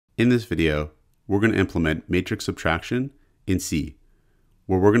In this video, we're going to implement matrix subtraction in C,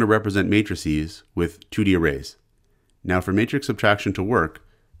 where we're going to represent matrices with 2D arrays. Now for matrix subtraction to work,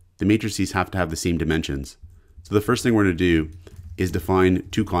 the matrices have to have the same dimensions. So the first thing we're going to do is define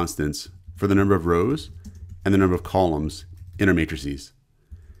two constants for the number of rows and the number of columns in our matrices.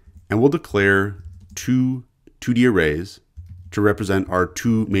 And we'll declare two 2D arrays to represent our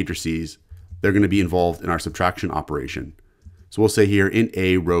two matrices that are going to be involved in our subtraction operation. So we'll say here int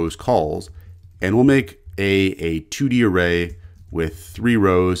a rows calls, and we'll make a 2D array with 3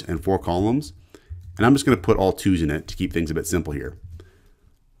 rows and 4 columns. And I'm just going to put all 2's in it to keep things a bit simple here.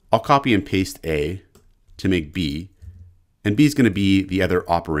 I'll copy and paste A to make B, and B is going to be the other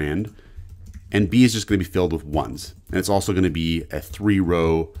operand, and B is just going to be filled with 1's. And it's also going to be a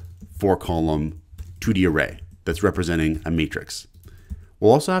 3-row, 4-column 2D array that's representing a matrix.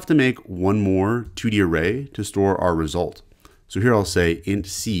 We'll also have to make one more 2D array to store our result. So here I'll say int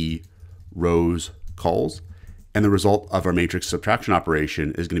C rows calls, and the result of our matrix subtraction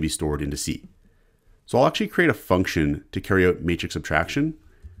operation is going to be stored into C. So I'll actually create a function to carry out matrix subtraction.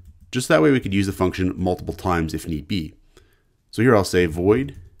 Just that way we could use the function multiple times if need be. So here I'll say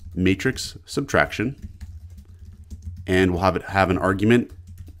void matrix subtraction, and we'll have an argument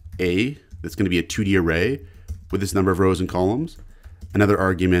A that's going to be a 2D array with this number of rows and columns, another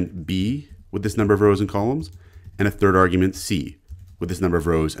argument B with this number of rows and columns, and a third argument C with this number of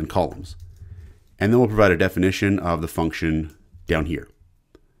rows and columns. And then we'll provide a definition of the function down here.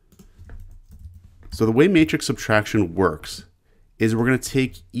 So the way matrix subtraction works is we're going to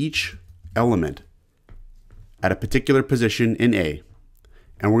take each element at a particular position in A,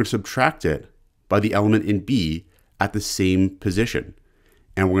 and we're going to subtract it by the element in B at the same position.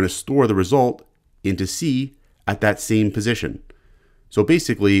 And we're going to store the result into C at that same position. So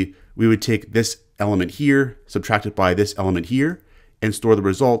basically, we would take this element here, subtract it by this element here, and store the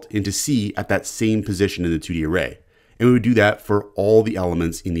result into C at that same position in the 2D array. And we would do that for all the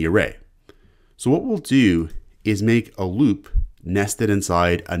elements in the array. So what we'll do is make a loop nested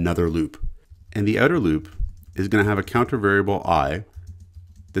inside another loop. And the outer loop is going to have a counter variable I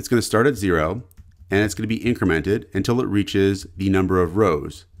that's going to start at 0, and it's going to be incremented until it reaches the number of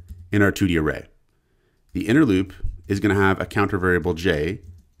rows in our 2D array. The inner loop is going to have a counter variable j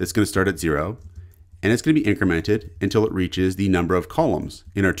that's going to start at 0, and it's going to be incremented until it reaches the number of columns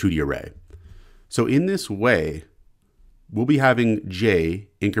in our 2D array. So in this way, we'll be having j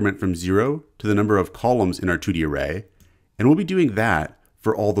increment from 0 to the number of columns in our 2D array, and we'll be doing that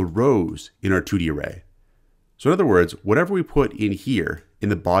for all the rows in our 2D array. So in other words, whatever we put in here in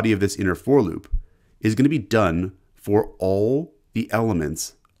the body of this inner for loop is going to be done for all the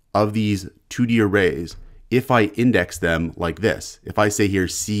elements of these 2D arrays if I index them like this. If I say here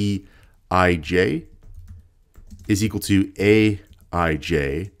Cij is equal to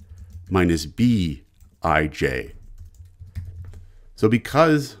Aij minus Bij. So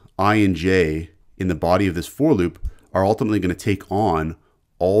because I and j in the body of this for loop are ultimately going to take on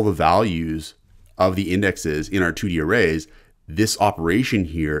all the values of the indexes in our 2D arrays, this operation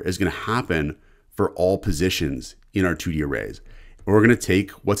here is going to happen for all positions in our 2D arrays. And we're going to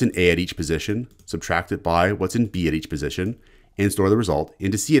take what's in A at each position, subtract it by what's in B at each position, and store the result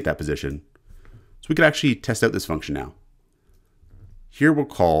into C at that position. So we could actually test out this function now. Here we'll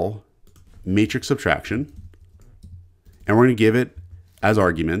call matrix subtraction, and we're going to give it as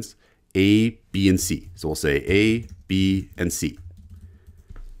arguments A, B, and C. So we'll say A, B, and C.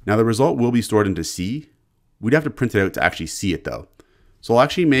 Now the result will be stored into C. We'd have to print it out to actually see it though. So I'll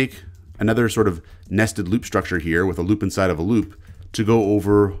actually make another sort of nested loop structure here with a loop inside of a loop to go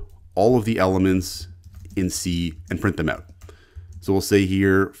over all of the elements in C and print them out. So we'll say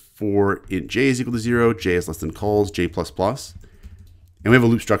here for int j is equal to 0, j is less than calls, j++. And we have a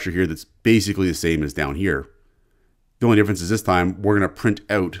loop structure here that's basically the same as down here. The only difference is this time we're going to print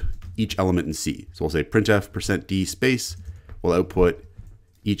out each element in C. So we'll say printf %d space will output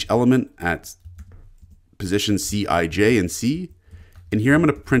each element at position Cij and C. And here I'm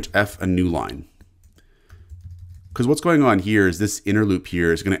going to printf a new line. Because what's going on here is this inner loop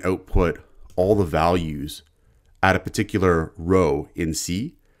here is going to output all the values at a particular row in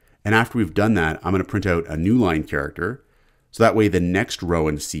C. And after we've done that, I'm going to print out a new line character. So that way the next row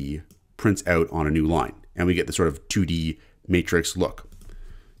in C prints out on a new line. And we get the sort of 2D matrix look.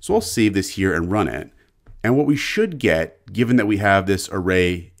 So I'll save this here and run it. And what we should get, given that we have this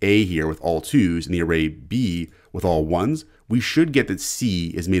array A here with all 2's and the array B with all 1's, we should get that C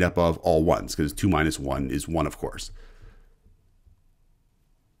is made up of all 1's, because 2 minus 1 is 1, of course.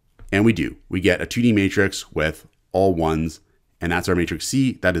 And we do. We get a 2D matrix with all 1's, and that's our matrix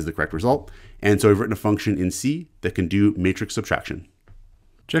C. That is the correct result. And so we've written a function in C that can do matrix subtraction.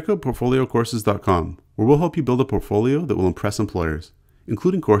 Check out portfoliocourses.com, where we'll help you build a portfolio that will impress employers,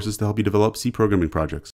 including courses to help you develop C programming projects.